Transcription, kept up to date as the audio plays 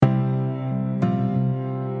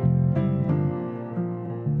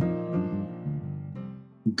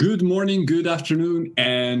Good morning, good afternoon,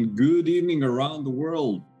 and good evening around the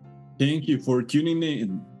world. Thank you for tuning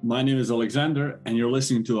in. My name is Alexander, and you're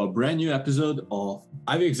listening to a brand new episode of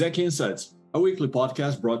Ivy Exec Insights, a weekly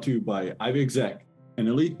podcast brought to you by Ivy Exec, an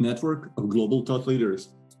elite network of global thought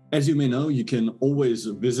leaders. As you may know, you can always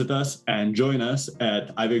visit us and join us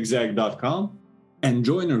at ivyexec.com and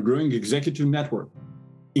join our growing executive network.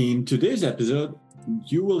 In today's episode,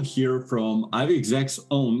 you will hear from Ivy Exec's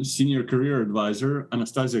own Senior Career Advisor,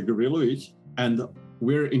 Anastasia Gavrilovic, and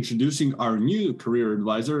we're introducing our new Career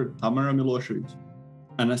Advisor, Tamara Milosevic.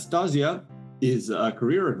 Anastasia is a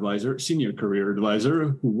Senior Career Advisor,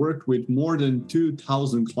 who worked with more than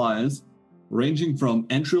 2,000 clients, ranging from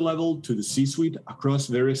entry-level to the C-suite across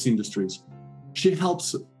various industries. She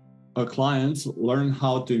helps clients learn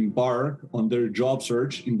how to embark on their job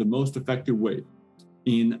search in the most effective way.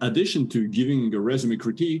 In addition to giving a resume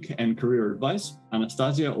critique and career advice,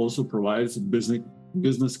 Anastasia also provides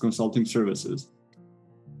business consulting services.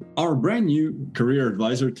 Our brand new career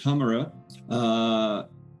advisor, Tamara,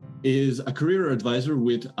 is a career advisor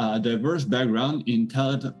with a diverse background in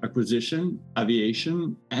talent acquisition,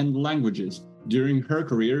 aviation, and languages. During her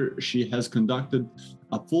career, she has conducted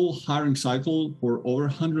a full hiring cycle for over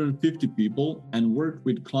 150 people and worked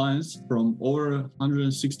with clients from over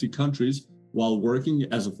 160 countries while working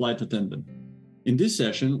as a flight attendant. In this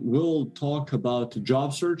session, we'll talk about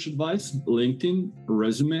job search advice, LinkedIn,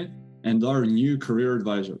 resume, and our new career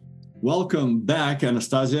advisor. Welcome back,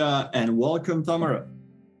 Anastasia, and welcome, Tamara.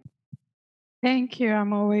 Thank you.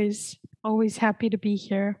 I'm always happy to be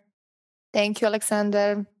here. Thank you,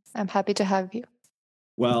 Alexander. I'm happy to have you.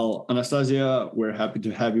 Well, Anastasia, we're happy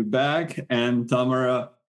to have you back. And Tamara,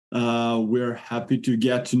 we're happy to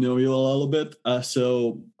get to know you a little bit.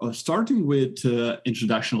 So starting with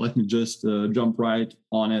introduction, let me just jump right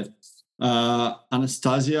on it.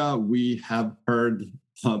 Anastasia, we have heard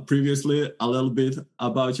previously a little bit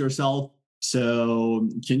about yourself. So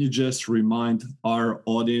can you just remind our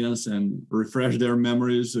audience and refresh their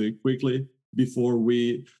memories quickly before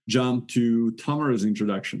we jump to Tamara's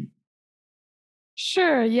introduction?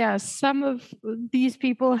 Sure, yes. Some of these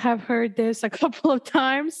people have heard this a couple of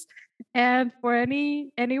times. And for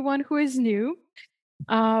anyone who is new,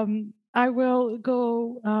 I will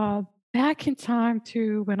go back in time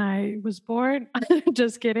to when I was born.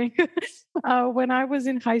 Just kidding. When I was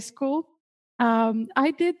in high school,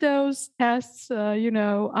 I did those tests,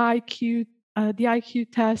 IQ, the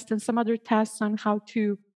IQ test and some other tests on how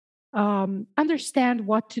to understand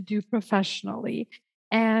what to do professionally.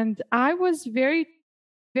 And I was very,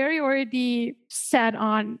 very already set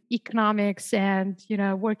on economics and,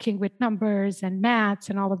 working with numbers and maths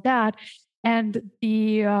and all of that. And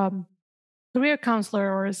the career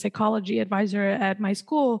counselor or psychology advisor at my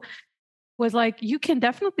school was like, you can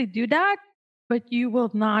definitely do that, but you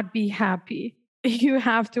will not be happy. You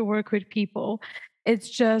have to work with people. It's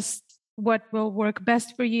just what will work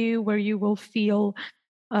best for you, where you will feel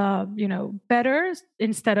better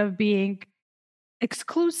instead of being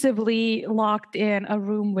exclusively locked in a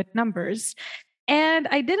room with numbers. And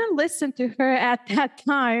I didn't listen to her at that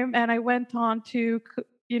time. And I went on to,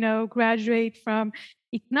 graduate from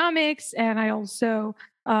economics. And I also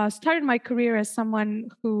started my career as someone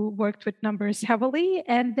who worked with numbers heavily.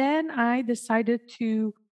 And then I decided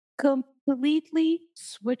to completely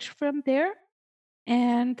switch from there.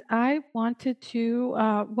 And I wanted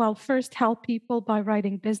to, first help people by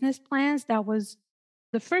writing business plans. That was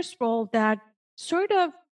the first role that sort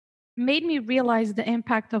of made me realize the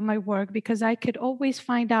impact of my work, because I could always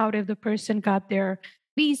find out if the person got their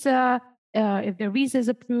visa, if their visa is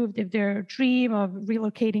approved, if their dream of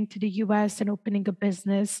relocating to the US and opening a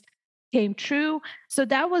business came true. So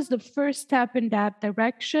that was the first step in that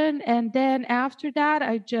direction. And then after that,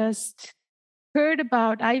 I just heard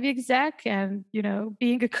about Ivy Exec and,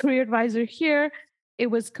 being a career advisor here. It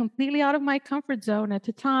was completely out of my comfort zone at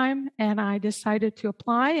the time. And I decided to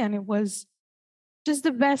apply, and it was just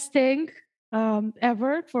the best thing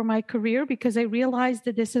ever for my career, because I realized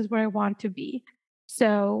that this is where I want to be.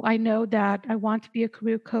 So I know that I want to be a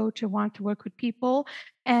career coach. I want to work with people.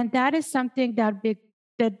 And that is something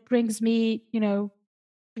that brings me,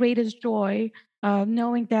 greatest joy,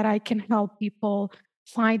 knowing that I can help people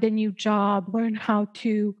find a new job, learn how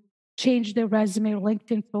to change their resume or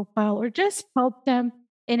LinkedIn profile, or just help them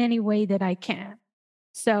in any way that I can.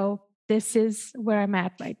 So this is where I'm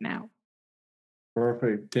at right now.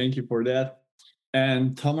 Perfect. Thank you for that.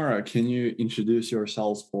 And Tamara, can you introduce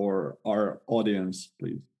yourselves for our audience,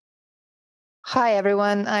 please? Hi,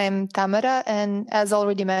 everyone. I'm Tamara, and as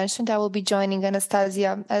already mentioned, I will be joining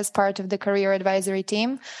Anastasia as part of the career advisory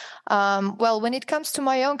team. Well, when it comes to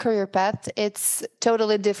my own career path, it's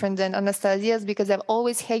totally different than Anastasia's because I've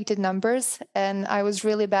always hated numbers and I was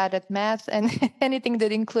really bad at math and anything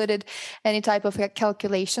that included any type of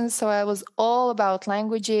calculations. So I was all about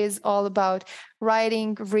languages, all about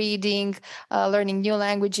writing, reading, learning new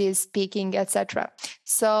languages, speaking, etc.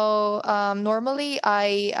 So normally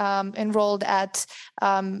I enrolled at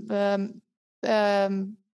um,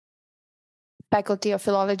 Faculty of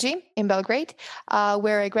Philology in Belgrade,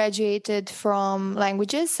 where I graduated from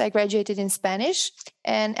languages. I graduated in Spanish.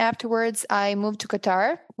 And afterwards, I moved to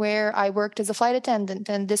Qatar, where I worked as a flight attendant.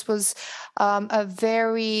 And this was a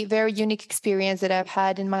very, very unique experience that I've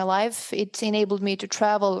had in my life. It enabled me to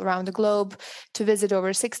travel around the globe, to visit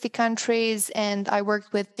over 60 countries. And I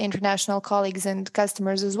worked with international colleagues and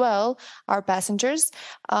customers as well, our passengers.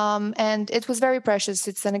 And it was very precious.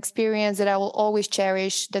 It's an experience that I will always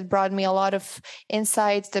cherish, that brought me a lot of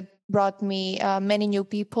insights, that brought me many new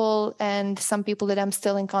people and some people that I'm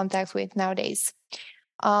still in contact with nowadays.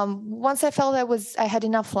 Once I felt I had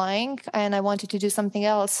enough flying and I wanted to do something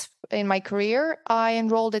else in my career, I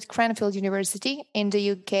enrolled at Cranfield University in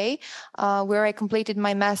the UK, where I completed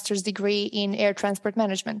my master's degree in air transport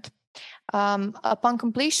management. Upon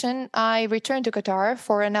completion, I returned to Qatar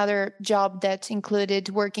for another job that included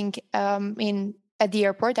working at the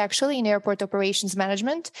airport, actually in airport operations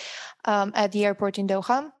management at the airport in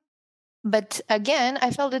Doha. But again,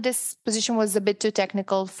 I felt that this position was a bit too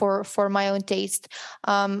technical for my own taste.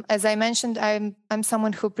 As I mentioned, I'm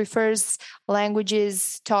someone who prefers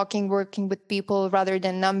languages, talking, working with people rather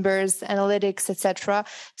than numbers, analytics, etc.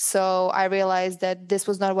 So I realized that this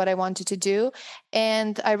was not what I wanted to do,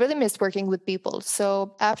 and I really missed working with people.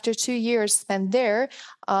 So after 2 years spent there,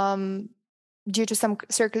 due to some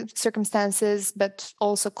circumstances, but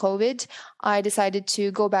also COVID, I decided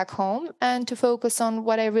to go back home and to focus on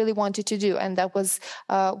what I really wanted to do. And that was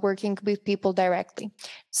working with people directly.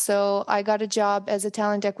 So I got a job as a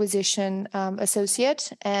talent acquisition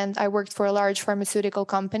associate, and I worked for a large pharmaceutical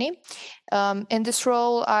company. In this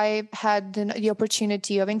role, I had the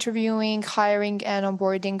opportunity of interviewing, hiring, and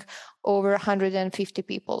onboarding over 150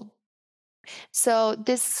 people. So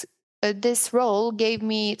this role gave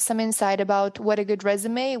me some insight about what a good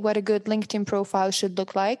resume, what a good LinkedIn profile should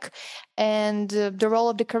look like. And the role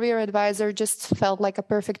of the career advisor just felt like a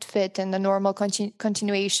perfect fit and a normal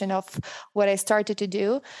continuation of what I started to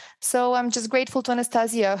do. So I'm just grateful to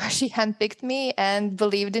Anastasia. She handpicked me and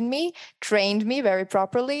believed in me, trained me very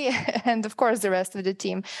properly, and of course the rest of the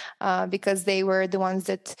team, because they were the ones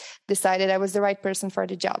that decided I was the right person for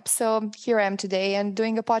the job. So here I am today and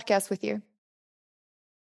doing a podcast with you.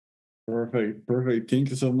 Perfect. Thank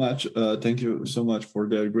you so much. Thank you so much for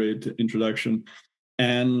that great introduction.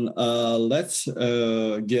 And let's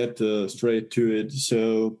get straight to it.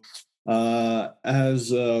 So,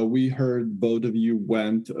 as we heard, both of you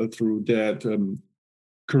went through that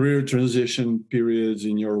career transition periods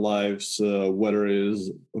in your lives, whether it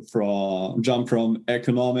is from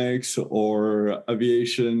economics or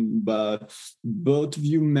aviation. But both of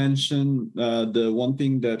you mentioned the one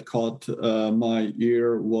thing that caught my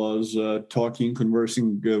ear was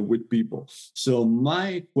conversing with people. So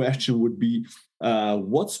my question would be,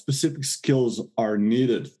 what specific skills are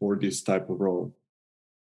needed for this type of role?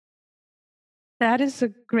 That is a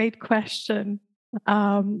great question.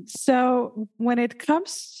 So when it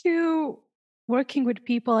comes to working with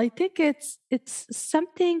people, I think it's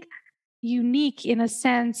something unique in a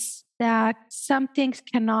sense that some things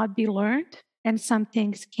cannot be learned and some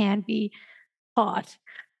things can be taught.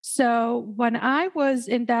 So when I was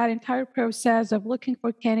in that entire process of looking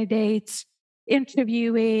for candidates,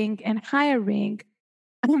 interviewing and hiring,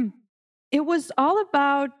 it was all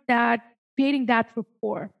about that creating that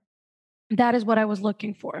rapport. That is what I was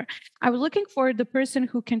looking for. I was looking for the person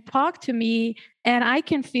who can talk to me and I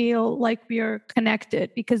can feel like we are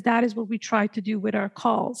connected, because that is what we try to do with our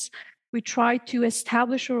calls. We try to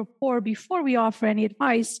establish a rapport before we offer any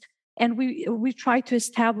advice, and we try to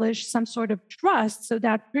establish some sort of trust, so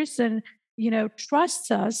that person,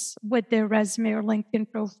 trusts us with their resume or LinkedIn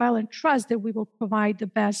profile and trust that we will provide the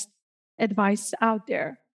best advice out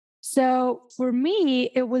there. So for me,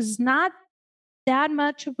 it was not that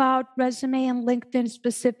much about resume and LinkedIn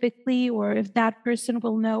specifically, or if that person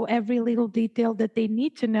will know every little detail that they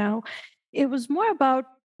need to know. It was more about,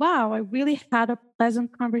 wow, I really had a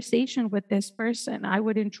pleasant conversation with this person. I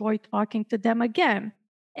would enjoy talking to them again.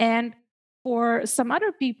 And for some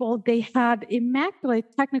other people, they had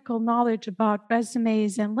immaculate technical knowledge about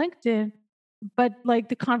resumes and LinkedIn, but like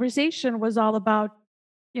the conversation was all about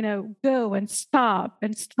go and stop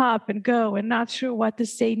and go and not sure what to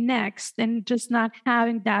say next, and just not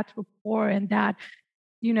having that rapport and that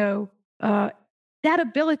that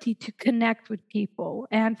ability to connect with people.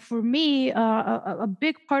 And for me, a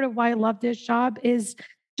big part of why I love this job is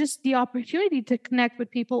just the opportunity to connect with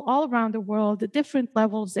people all around the world at different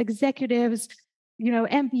levels, executives,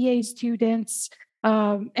 MBA students,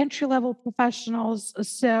 entry-level professionals.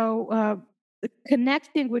 So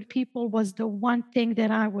connecting with people was the one thing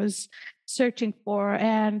that I was searching for.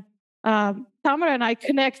 And Tamara and I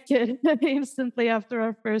connected instantly after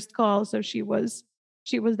our first call. So she was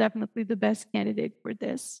definitely the best candidate for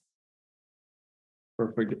this.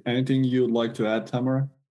 Perfect. Anything you'd like to add, Tamara?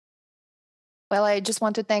 Well, I just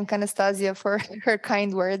want to thank Anastasia for her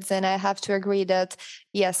kind words. And I have to agree that,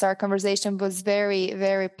 yes, our conversation was very,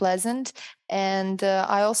 very pleasant. And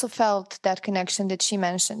I also felt that connection that she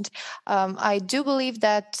mentioned. I do believe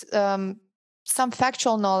that some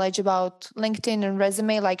factual knowledge about LinkedIn and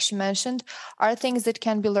resume, like she mentioned, are things that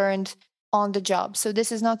can be learned on the job. So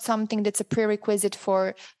this is not something that's a prerequisite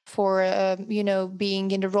for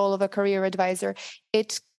being in the role of a career advisor.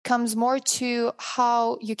 It comes more to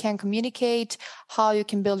how you can communicate, how you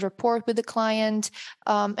can build rapport with the client,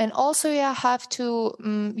 and also you have to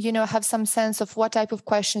have some sense of what type of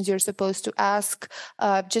questions you're supposed to ask,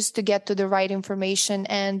 just to get to the right information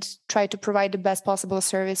and try to provide the best possible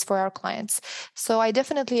service for our clients. So I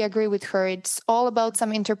definitely agree with her. It's all about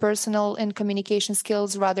some interpersonal and communication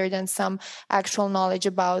skills rather than some actual knowledge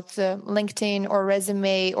about LinkedIn or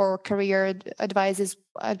resume or career advice,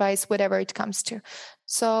 whatever it comes to.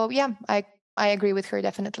 So yeah, I agree with her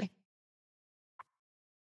definitely.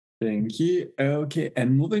 Thank you. Okay,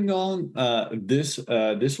 and moving on, this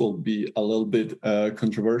will be a little bit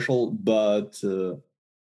controversial, but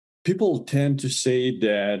people tend to say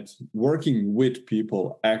that working with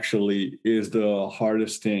people actually is the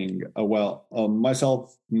hardest thing.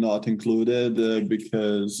 Myself not included,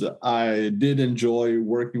 because I did enjoy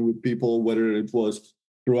working with people, whether it was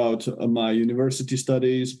throughout my university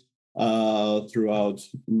studies, throughout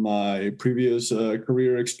my previous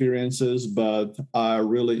career experiences, but I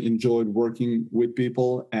really enjoyed working with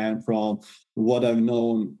people. And from what I've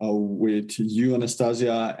known with you,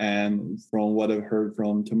 Anastasia, and from what I've heard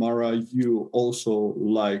from Tamara, you also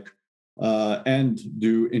like and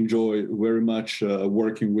do enjoy very much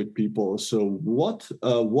working with people. So what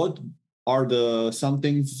are some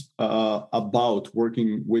things about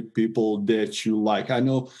working with people that you like? I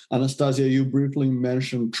know, Anastasia, you briefly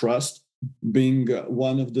mentioned trust being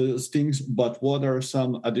one of those things, but what are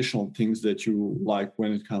some additional things that you like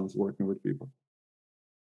when it comes to working with people?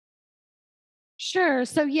 Sure.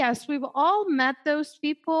 So yes, we've all met those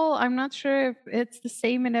people. I'm not sure if it's the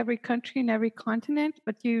same in every country, in every continent,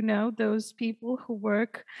 but those people who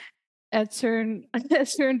work at certain at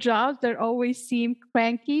certain jobs that always seem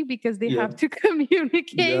cranky because they have to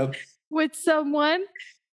communicate with someone.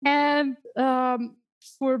 And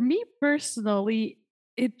for me personally,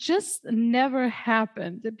 it just never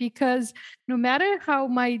happened, because no matter how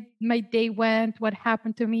my day went, what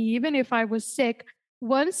happened to me, even if I was sick,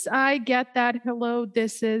 once I get that hello,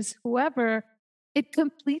 this is whoever, it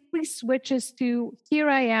completely switches to here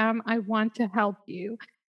I am, I want to help you.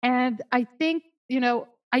 And I think,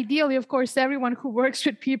 ideally, of course, everyone who works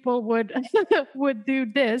with people would would do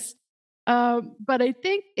this. But I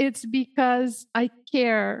think it's because I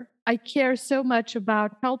care. I care so much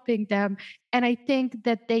about helping them. And I think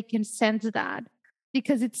that they can sense that,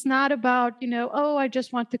 because it's not about, oh, I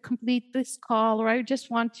just want to complete this call, or I just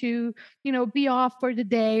want to, be off for the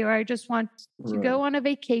day, or I just want to go on a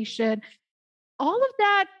vacation. All of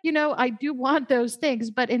that, I do want those things.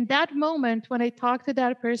 But in that moment, when I talk to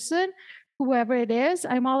that person, whoever it is,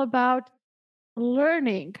 I'm all about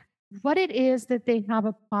learning what it is that they have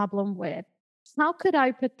a problem with. How could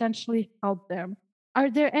I potentially help them? Are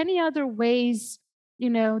there any other ways,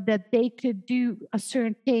 that they could do a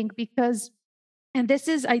certain thing? Because, and this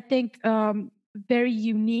is, I think, very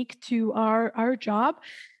unique to our job,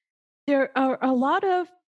 there are a lot of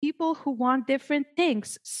people who want different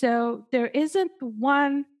things. So there isn't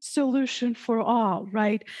one solution for all,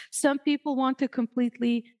 right? Some people want to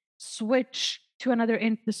completely switch to another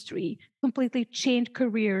industry, completely change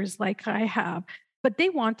careers like I have. But they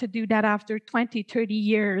want to do that after 20, 30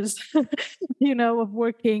 years, of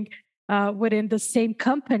working within the same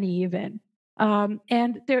company even.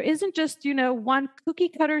 And there isn't just, one cookie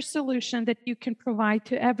cutter solution that you can provide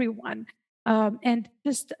to everyone. And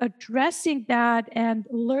just addressing that and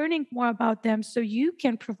learning more about them so you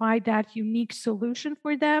can provide that unique solution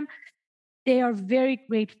for them. They are very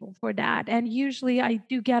grateful for that. And usually I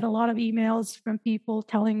do get a lot of emails from people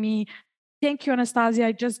telling me, thank you, Anastasia,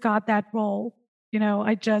 I just got that role.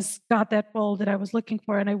 I just got that role that I was looking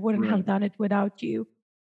for, and I wouldn't have done it without you.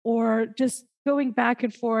 Or just going back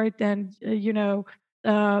and forth and,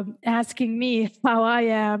 asking me how I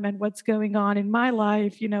am and what's going on in my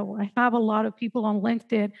life. I have a lot of people on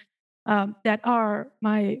LinkedIn that are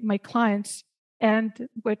my clients. And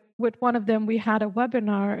with one of them, we had a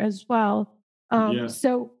webinar as well. Yeah.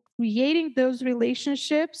 So creating those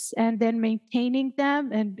relationships and then maintaining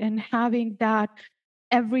them and having that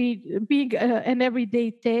being an everyday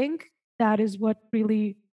thing, that is what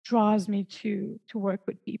really draws me to work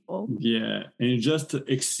with people. Yeah, and it just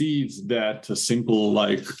exceeds that simple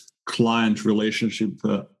like client relationship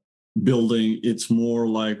building. It's more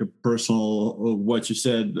like a personal, what you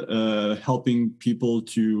said, helping people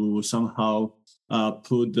to somehow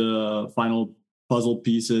put the final puzzle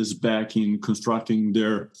pieces back in constructing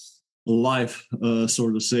their life,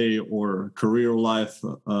 so to say, or career life,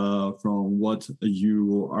 from what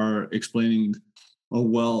you are explaining. Oh,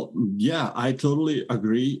 well, yeah, I totally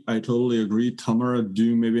agree. Tamara, do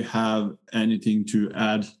you maybe have anything to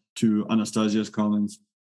add to Anastasia's comments?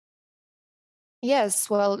 Yes,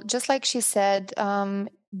 well, just like she said,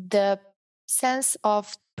 the sense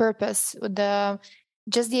of purpose,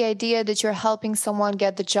 just the idea that you're helping someone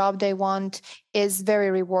get the job they want is very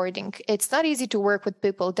rewarding. It's not easy to work with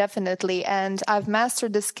people, definitely. And I've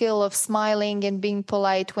mastered the skill of smiling and being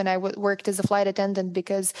polite when I worked as a flight attendant,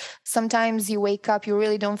 because sometimes you wake up, you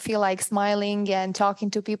really don't feel like smiling and talking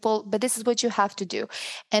to people, but this is what you have to do.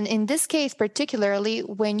 And in this case, particularly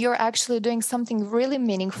when you're actually doing something really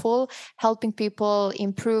meaningful, helping people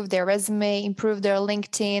improve their resume, improve their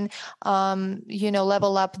LinkedIn,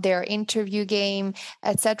 level up their interview game,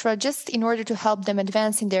 etc., just in order to help them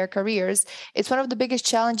advance in their careers. It's one of the biggest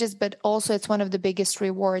challenges, but also it's one of the biggest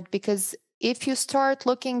reward, because if you start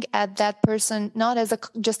looking at that person not as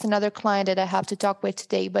just another client that I have to talk with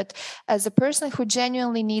today, but as a person who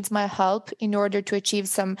genuinely needs my help in order to achieve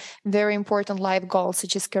some very important life goals,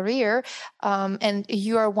 such as career, and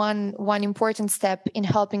you are one important step in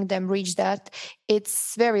helping them reach that,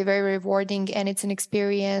 it's very, very rewarding, and it's an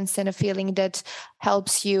experience and a feeling that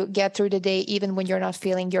helps you get through the day even when you're not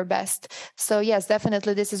feeling your best. So yes,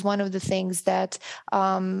 definitely, this is one of the things that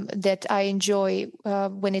I enjoy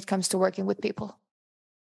when it comes to working with people.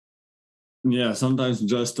 Yeah, sometimes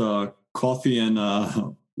just coffee and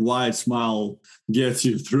a wide smile gets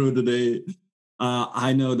you through the day.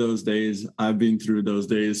 I know those days. I've been through those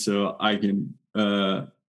days, so I can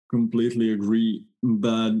completely agree.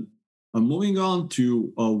 But moving on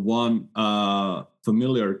to one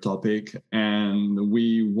familiar topic, and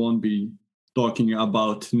we won't be talking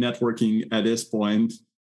about networking at this point.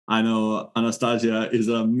 I know Anastasia is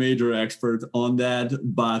a major expert on that,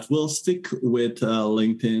 but we'll stick with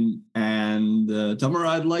LinkedIn. And Tamara,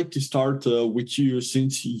 I'd like to start with you,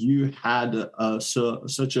 since you had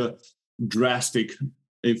such a drastic,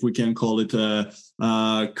 if we can call it a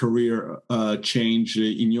career change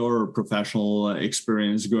in your professional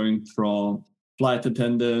experience, going from flight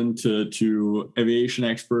attendant to aviation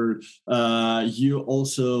expert. You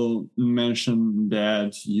also mentioned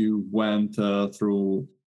that you went through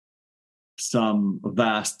some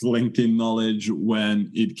vast LinkedIn knowledge when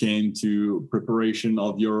it came to preparation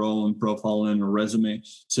of your own profile and resume.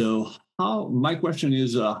 So my question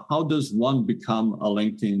is, how does one become a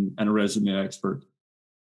LinkedIn and resume expert?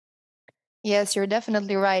 Yes, you're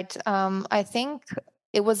definitely right. I think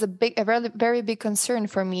it was a very, very big concern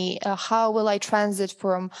for me. How will I transit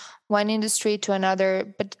from one industry to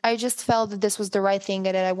another? But I just felt that this was the right thing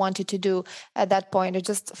that I wanted to do at that point. I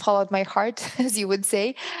just followed my heart, as you would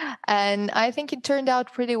say. And I think it turned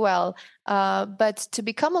out pretty well. But to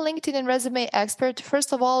become a LinkedIn and resume expert,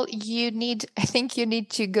 first of all, I think you need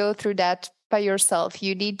to go through that by yourself.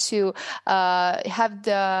 You need to have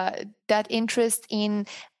that interest in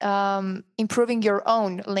improving your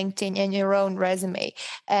own LinkedIn and your own resume.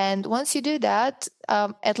 And once you do that,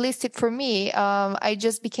 at least for me, I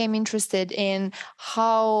just became interested in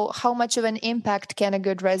how much of an impact can a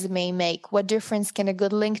good resume make? What difference can a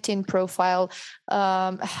good LinkedIn profile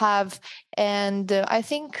have? And I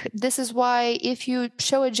think this is why, if you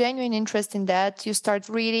show a genuine interest in that, you start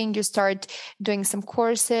reading, you start doing some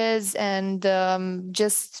courses, and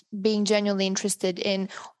just being genuinely interested in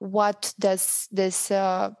what does this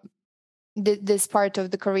part of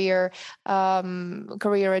the career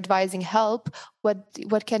advising help,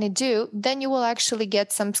 what can it do, then you will actually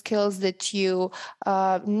get some skills that you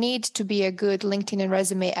need to be a good LinkedIn and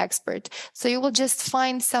resume expert. So you will just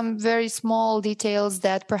find some very small details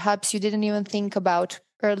that perhaps you didn't even think about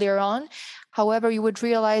earlier on. However, you would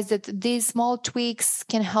realize that these small tweaks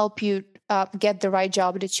can help you get the right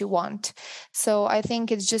job that you want. So I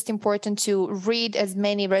think it's just important to read as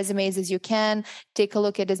many resumes as you can, take a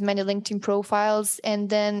look at as many LinkedIn profiles, and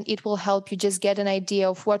then it will help you just get an idea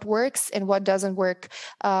of what works and what doesn't work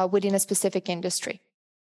within a specific industry.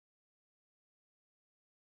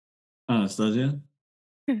 Anastasia?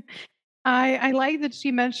 I like that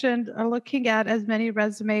she mentioned looking at as many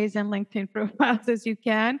resumes and LinkedIn profiles as you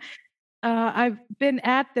can. I've been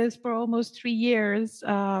at this for almost 3 years,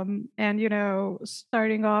 and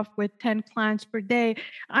starting off with 10 clients per day.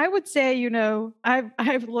 I would say,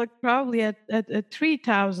 I've looked probably at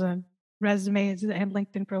 3,000 resumes and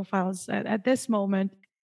LinkedIn profiles at this moment,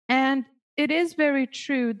 and it is very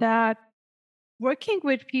true that working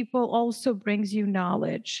with people also brings you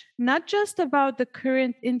knowledge, not just about the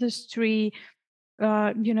current industry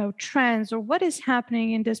trends or what is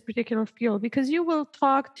happening in this particular field, because you will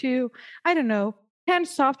talk to, I don't know, 10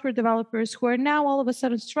 software developers who are now all of a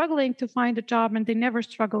sudden struggling to find a job and they never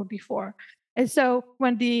struggled before. And so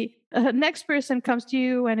when the next person comes to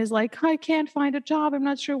you and is like, I can't find a job, I'm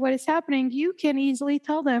not sure what is happening, you can easily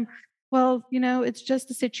tell them, well, it's just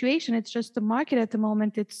the situation. It's just the market at the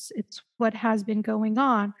moment. It's what has been going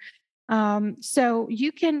on. So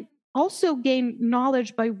you can also gain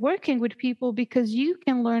knowledge by working with people, because you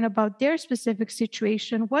can learn about their specific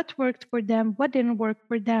situation, what worked for them, what didn't work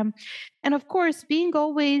for them. And of course, being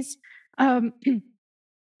always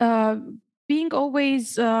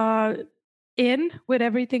in with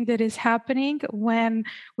everything that is happening. When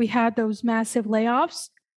we had those massive layoffs,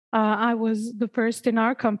 I was the first in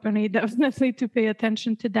our company definitely to pay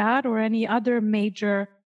attention to that, or any other major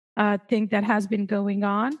thing that has been going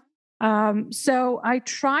on. So I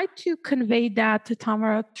tried to convey that to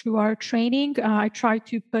Tamara through our training. I tried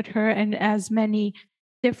to put her in as many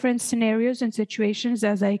different scenarios and situations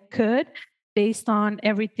as I could, based on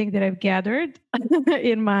everything that I've gathered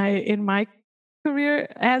in my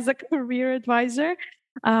career as a career advisor.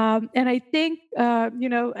 And I think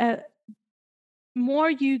more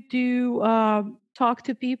you do talk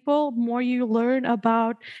to people, more you learn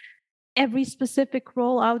about every specific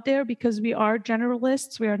role out there, because we are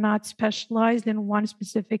generalists. We are not specialized in one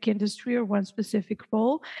specific industry or one specific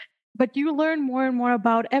role, but you learn more and more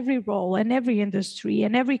about every role and every industry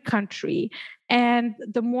and every country. And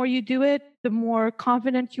the more you do it, the more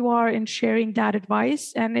confident you are in sharing that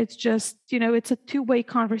advice. And it's just, it's a two-way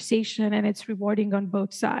conversation, and it's rewarding on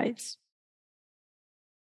both sides.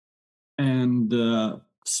 And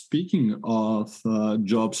speaking of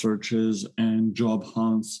job searches and job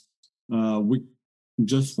hunts, we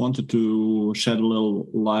just wanted to shed a little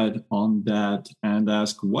light on that and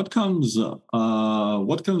ask what comes up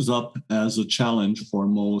as a challenge for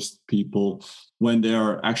most people when they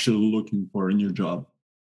are actually looking for a new job.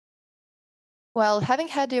 Well, having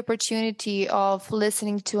had the opportunity of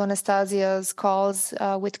listening to Anastasia's calls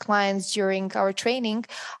with clients during our training,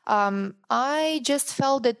 I just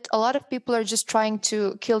felt that a lot of people are just trying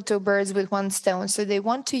to kill two birds with one stone. So they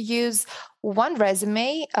want to use one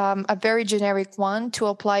resume, a very generic one, to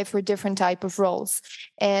apply for different type of roles.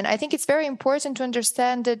 And I think it's very important to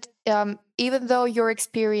understand that even though your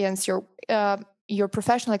experience, your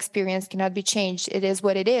professional experience cannot be changed. It is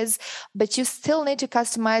what it is, but you still need to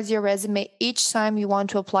customize your resume each time you want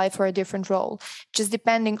to apply for a different role, just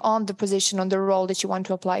depending on the position, on the role that you want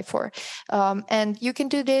to apply for. And you can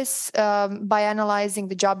do this by analyzing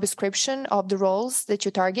the job description of the roles that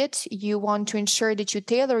you target. You want to ensure that you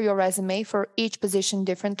tailor your resume for each position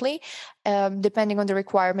differently, depending on the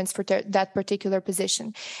requirements for that particular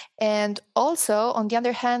position. And also, on the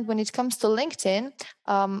other hand, when it comes to LinkedIn,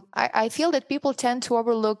 I feel that people tend to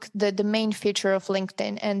overlook the main feature of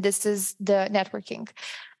LinkedIn, and this is the networking.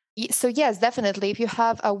 So yes, definitely, if you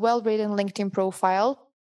have a well-written LinkedIn profile,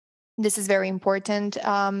 this is very important.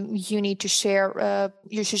 You need to share,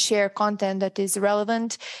 you should share content that is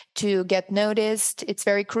relevant to get noticed. It's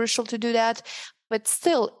very crucial to do that. But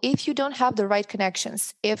still, if you don't have the right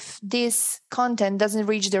connections, if this content doesn't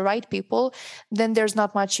reach the right people, then there's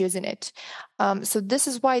not much use in it. So this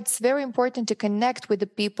is why it's very important to connect with the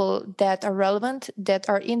people that are relevant, that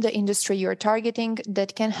are in the industry you're targeting,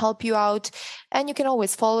 that can help you out. And you can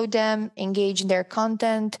always follow them, engage in their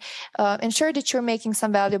content, ensure that you're making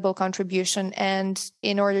some valuable contribution. And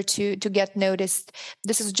in order to get noticed,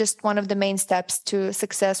 this is just one of the main steps to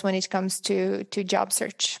success when it comes to job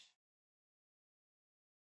search.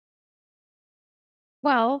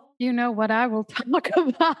 Well, you know what I will talk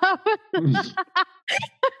about.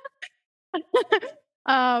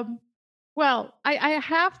 Well, I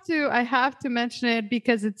have to mention it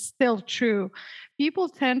because it's still true. People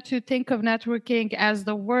tend to think of networking as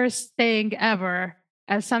the worst thing ever.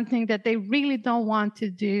 as something that they really don't want to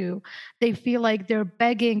do. They feel like they're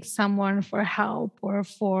begging someone for help or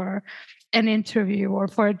for an interview or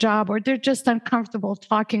for a job, or they're just uncomfortable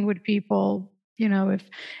talking with people.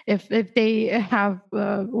 If they have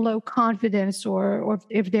low confidence or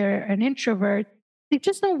if they're an introvert, they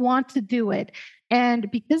just don't want to do it. And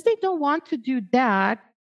because they don't want to do that,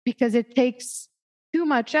 because it takes too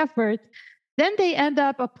much effort, then they end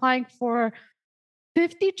up applying for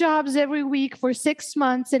 50 jobs every week for 6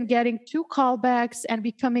 months and getting 2 callbacks and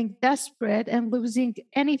becoming desperate and losing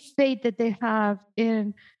any faith that they have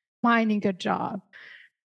in finding a job.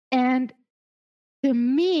 And to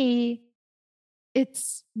me,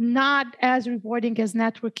 it's not as rewarding as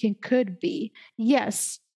networking could be.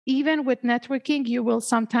 Yes, even with networking, you will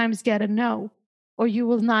sometimes get a no, or you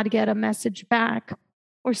will not get a message back,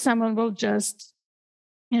 or someone will just,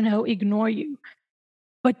 ignore you.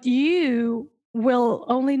 But you will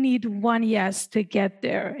only need one yes to get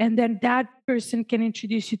there. And then that person can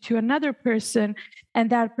introduce you to another person, and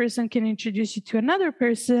that person can introduce you to another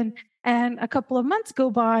person. And a couple of months go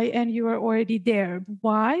by and you are already there.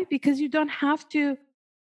 Why? Because you don't have to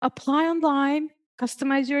apply online,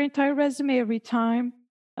 customize your entire resume every time,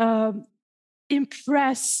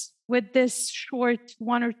 impress with this short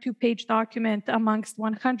 1 or 2 page document amongst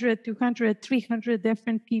 100, 200, 300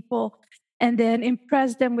 different people, and then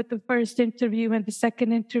impress them with the first interview and the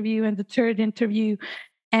second interview and the third interview.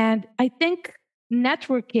 And I think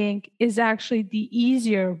networking is actually the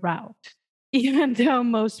easier route, even though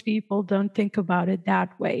most people don't think about it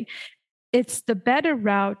that way. It's the better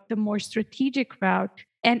route, the more strategic route,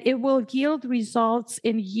 and it will yield results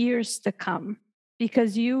in years to come,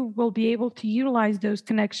 because you will be able to utilize those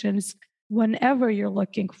connections whenever you're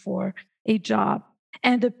looking for a job.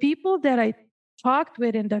 And the people that I talked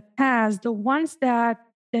with in the past, the ones that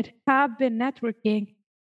have been networking,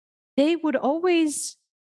 they would always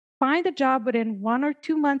find a job within 1 or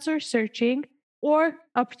 2 months of searching, or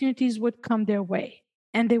opportunities would come their way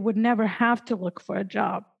and they would never have to look for a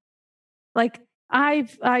job. Like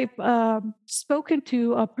I've spoken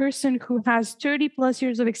to a person who has 30 plus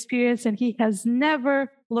years of experience, and he has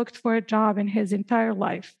never looked for a job in his entire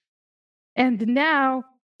life. And now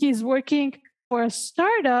he's working for a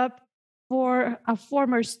startup for a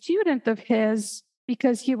former student of his,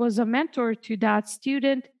 because he was a mentor to that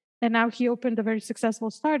student. And now he opened a very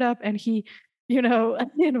successful startup, and he,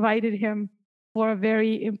 invited him for a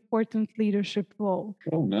very important leadership role.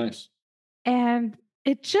 Oh, nice. And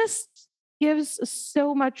it just gives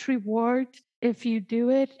so much reward if you do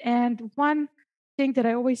it. And one thing that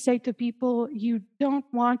I always say to people, you don't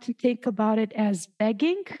want to think about it as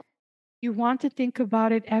begging. You want to think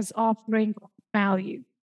about it as offering value,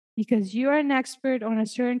 because you are an expert on a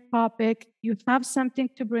certain topic. You have something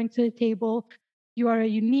to bring to the table. You are a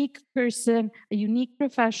unique person, a unique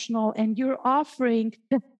professional, and you're offering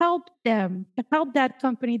to help them, to help that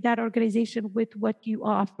company, that organization with what you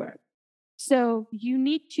offer. So you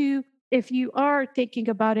need to, if you are thinking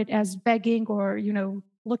about it as begging or,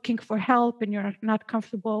 looking for help and you're not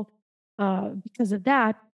comfortable because of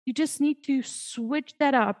that, you just need to switch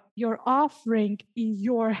that up. You're offering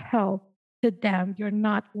your help to them. You're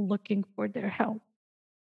not looking for their help.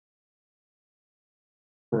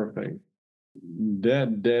 Perfect.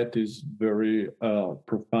 That is very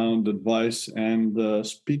profound advice. And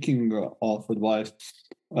speaking of advice,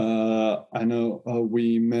 I know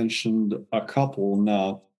we mentioned a couple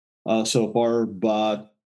now so far,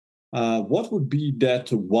 but what would be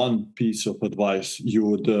that one piece of advice you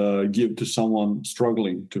would give to someone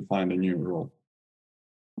struggling to find a new role?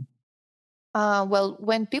 Well,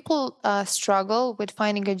 when people struggle with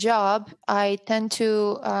finding a job, I tend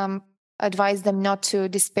to advise them not to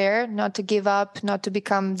despair, not to give up, not to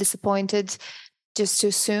become disappointed just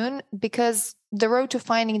too soon, because the road to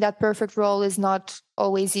finding that perfect role is not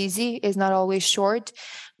always easy, is not always short.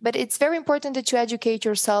 But it's very important that you educate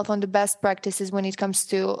yourself on the best practices when it comes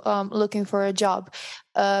to looking for a job.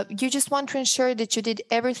 You just want to ensure that you did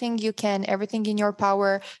everything you can, everything in your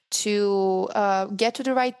power to get to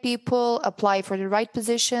the right people, apply for the right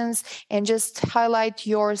positions, and just highlight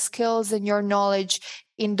your skills and your knowledge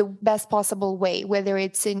in the best possible way, whether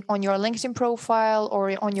it's on your LinkedIn profile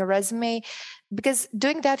or on your resume, because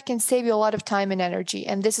doing that can save you a lot of time and energy.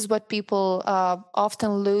 And this is what people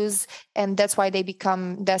often lose. And that's why they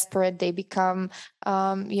become desperate. They become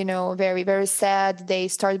very, very sad. They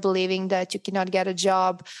start believing that you cannot get a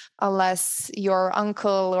job unless your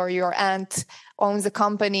uncle or your aunt owns a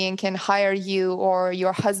company and can hire you, or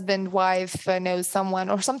your husband, wife knows someone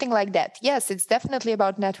or something like that. Yes, it's definitely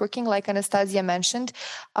about networking, like Anastasia mentioned.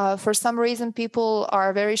 For some reason, people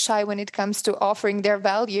are very shy when it comes to offering their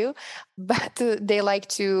value, but they like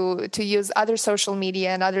to use other social media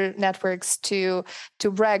and other networks to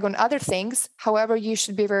brag on other things. However, you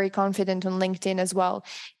should be very confident on LinkedIn as well.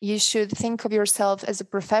 You should think of yourself as a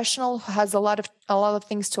professional who has a lot of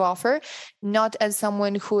things to offer, not as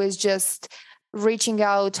someone who is just reaching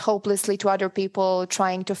out hopelessly to other people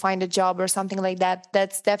trying to find a job or something like that.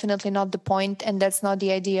 That's definitely not the point, and that's not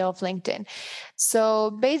the idea of LinkedIn.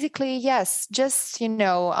 So basically, yes, just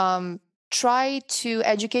try to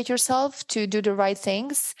educate yourself to do the right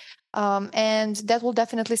things, and that will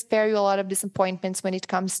definitely spare you a lot of disappointments when it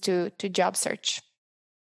comes to job search.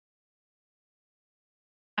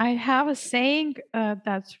 I have a saying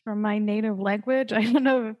that's from my native language. I don't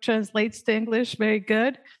know if it translates to English very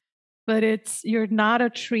good, but it's "you're not a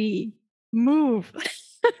tree, move."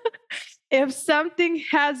 If something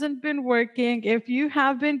hasn't been working, if you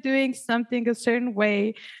have been doing something a certain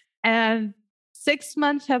way and 6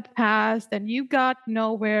 months have passed and you got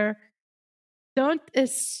nowhere, don't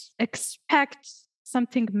expect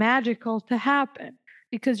something magical to happen,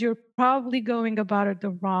 because you're probably going about it the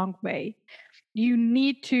wrong way. You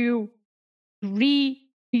need to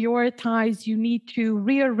reprioritize, you need to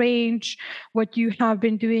rearrange what you have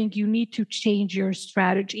been doing, you need to change your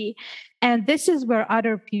strategy. And this is where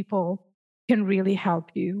other people can really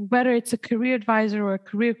help you, whether it's a career advisor or a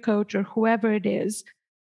career coach or whoever it is.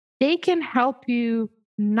 They can help you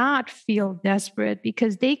not feel desperate,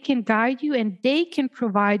 because they can guide you and they can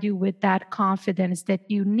provide you with that confidence that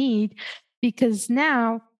you need, because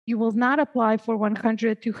now you will not apply for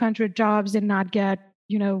 100, 200 jobs and not get,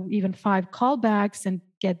 even 5 callbacks and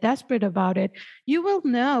get desperate about it. You will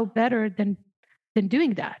know better than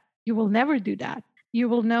doing that. You will never do that. You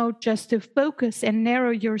will know just to focus and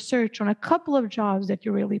narrow your search on a couple of jobs that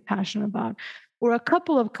you're really passionate about, or a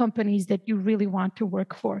couple of companies that you really want to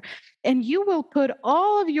work for. And you will put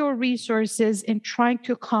all of your resources in trying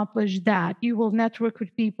to accomplish that. You will network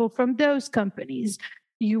with people from those companies.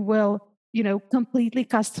 You will, completely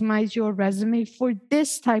customize your resume for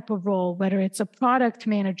this type of role, whether it's a product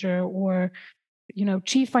manager or,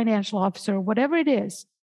 chief financial officer, whatever it is.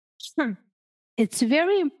 It's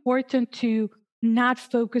very important to not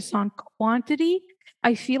focus on quantity.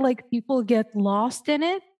 I feel like people get lost in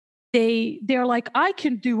it. They're like, I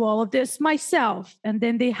can do all of this myself. And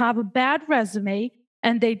then they have a bad resume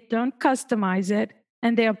and they don't customize it.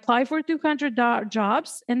 And they apply for 200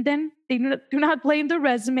 jobs. And then they do not blame the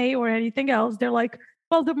resume or anything else. They're like,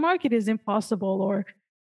 well, the market is impossible, or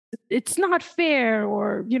it's not fair,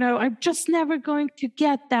 or, I'm just never going to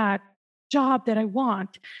get that job that I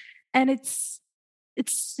want. And it's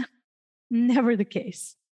never the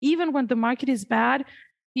case. Even when the market is bad,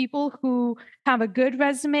 people who have a good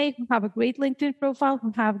resume, who have a great LinkedIn profile,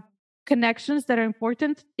 who have connections that are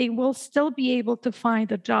important, they will still be able to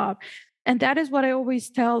find a job. And that is what I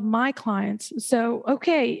always tell my clients. So,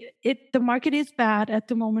 okay, the market is bad at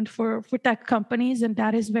the moment for tech companies, and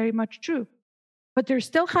that is very much true. But they're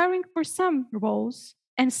still hiring for some roles,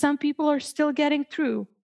 and some people are still getting through.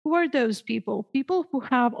 Who are those people? People who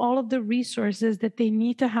have all of the resources that they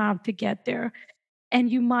need to have to get there.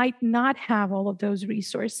 And you might not have all of those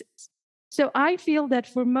resources. So I feel that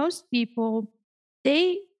for most people,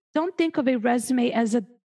 they don't think of a resume as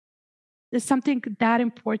something that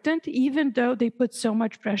important, even though they put so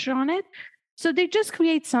much pressure on it. So they just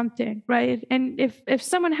create something, right? And if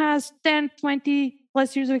someone has 10, 20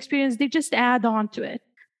 plus years of experience, they just add on to it.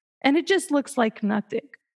 And it just looks like nothing.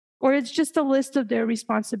 Or it's just a list of their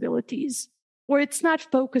responsibilities, or it's not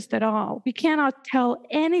focused at all. We cannot tell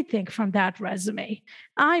anything from that resume.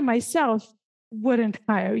 I myself wouldn't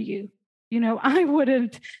hire you. I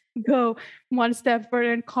wouldn't go one step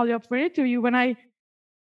further and call you up for an interview when I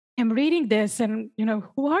am reading this and,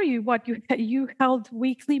 who are you? What, you held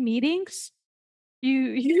weekly meetings?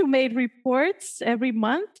 You made reports every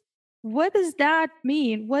month? What does that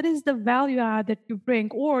mean? What is the value add that you bring?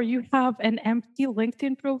 Or you have an empty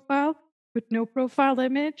LinkedIn profile with no profile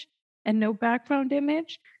image and no background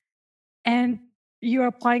image, and you're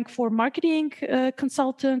applying for marketing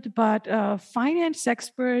consultant, but finance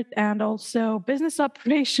expert and also business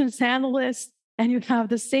operations analyst, and you have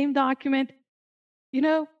the same document.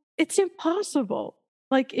 It's impossible.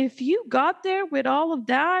 Like, if you got there with all of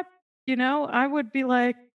that, I would be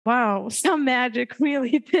like, wow, some magic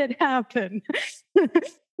really did happen.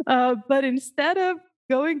 But instead of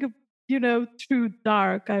going too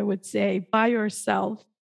dark, I would say, by yourself,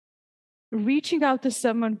 reaching out to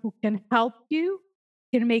someone who can help you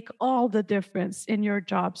can make all the difference in your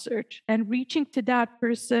job search. And reaching to that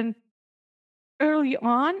person early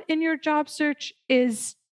on in your job search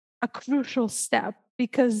is a crucial step,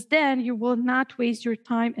 because then you will not waste your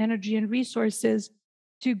time, energy, and resources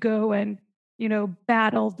to go and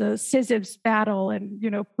battle the Sisyphus battle and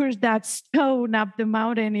push that stone up the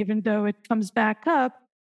mountain, even though it comes back up.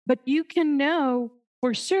 But you can know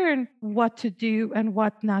for certain what to do and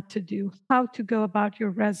what not to do, how to go about your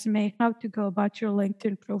resume, how to go about your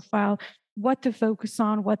LinkedIn profile, what to focus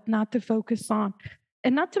on, what not to focus on.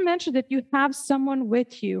 And not to mention that you have someone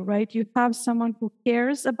with you, right? You have someone who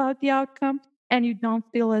cares about the outcome and you don't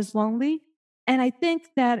feel as lonely. And I think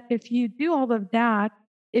that if you do all of that,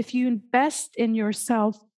 if you invest in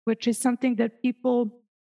yourself, which is something that people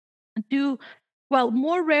do, well,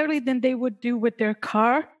 more rarely than they would do with their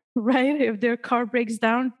car, right? If their car breaks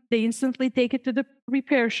down, they instantly take it to the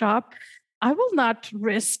repair shop. I will not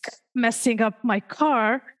risk messing up my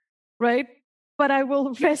car, right? But I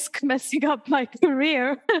will risk messing up my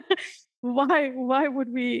career. Why would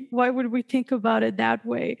we think about it that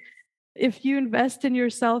way? If you invest in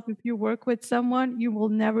yourself, if you work with someone, you will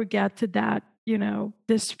never get to that,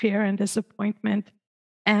 despair and disappointment.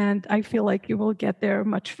 And I feel like you will get there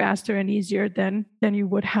much faster and easier than you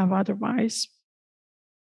would have otherwise.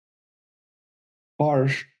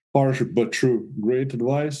 Harsh, but true. Great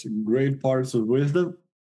advice, great parts of wisdom.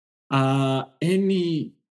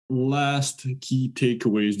 Any last key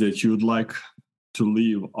takeaways that you would like to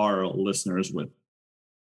leave our listeners with?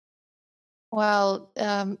 Well,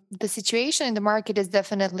 the situation in the market is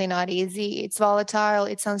definitely not easy. It's volatile,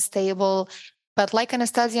 it's unstable. But like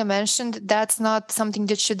Anastasia mentioned, that's not something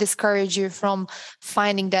that should discourage you from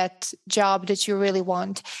finding that job that you really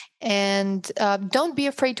want. And don't be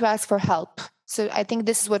afraid to ask for help. So I think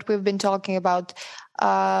this is what we've been talking about.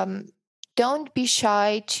 Don't be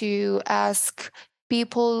shy to ask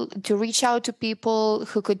people, to reach out to people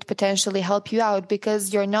who could potentially help you out,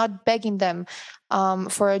 because you're not begging them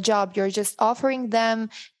for a job. You're just offering them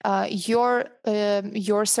your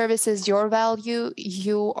services, your value.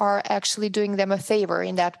 You are actually doing them a favor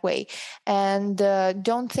in that way. And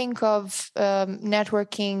don't think of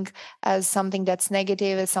networking as something that's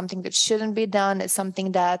negative, as something that shouldn't be done, as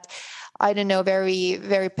something that, I don't know, very,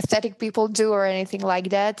 very pathetic people do or anything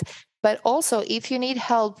like that. But also, if you need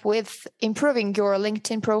help with improving your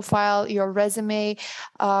LinkedIn profile, your resume,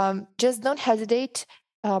 just don't hesitate.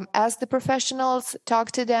 Ask the professionals,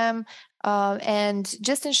 talk to them, and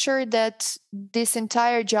just ensure that this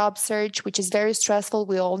entire job search, which is very stressful,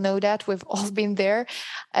 we all know that, we've all been there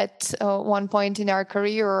at one point in our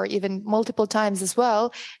career or even multiple times as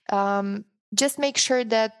well. Just make sure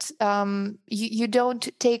that you don't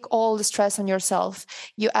take all the stress on yourself.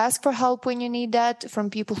 You ask for help when you need that from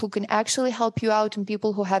people who can actually help you out and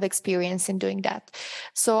people who have experience in doing that.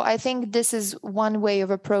 So I think this is one way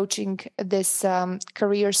of approaching this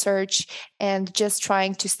career search, and just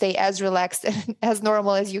trying to stay as relaxed and as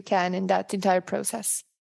normal as you can in that entire process.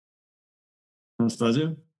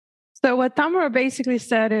 Anastasia? So what Tamara basically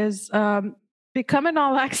said is, become an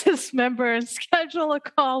all access member and schedule a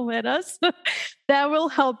call with us. That will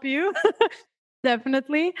help you.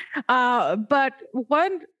 Definitely. But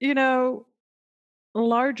one,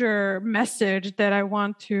 larger message that I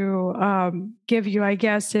want to give you, I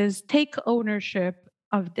guess, is take ownership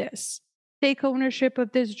of this. Take ownership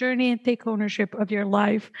of this journey and take ownership of your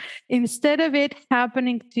life. Instead of it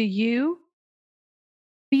happening to you,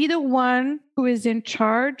 be the one who is in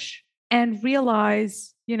charge and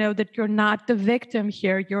realize, that you're not the victim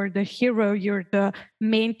here. You're the hero. You're the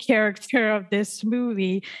main character of this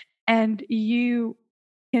movie. And you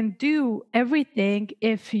can do everything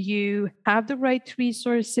if you have the right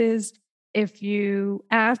resources, if you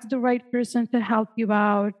ask the right person to help you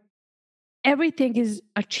out. Everything is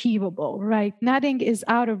achievable, right? Nothing is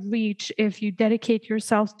out of reach if you dedicate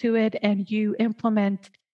yourself to it and you implement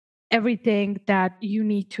everything that you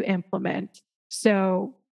need to implement.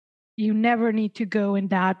 So you never need to go in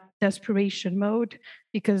that desperation mode,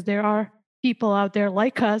 because there are people out there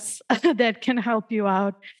like us that can help you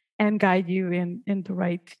out and guide you in the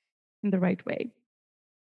right way.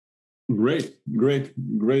 Great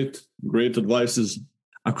advices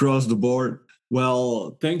across the board.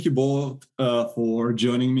 Well, thank you both for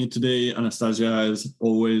joining me today. Anastasia, as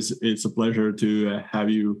always, it's a pleasure to have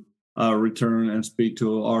you return and speak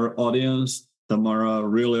to our audience. Tamara,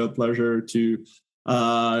 really a pleasure to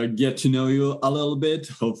get to know you a little bit.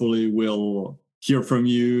 Hopefully we'll hear from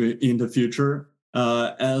you in the future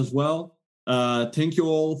as well. Thank you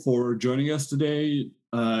all for joining us today.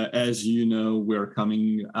 As you know, we're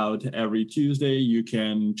coming out every Tuesday. You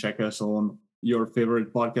can check us on your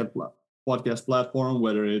favorite podcast platform,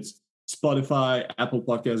 whether it's Spotify, Apple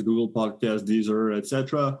Podcasts, Google Podcasts, Deezer,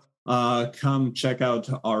 etc. Come check out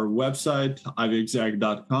our website,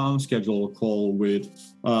 ivyexec.com. Schedule a call with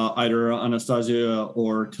either Anastasia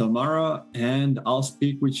or Tamara, and I'll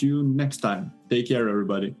speak with you next time. Take care,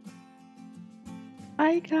 everybody.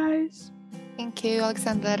 Bye, guys. Thank you,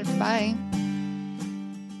 Alexander. Bye.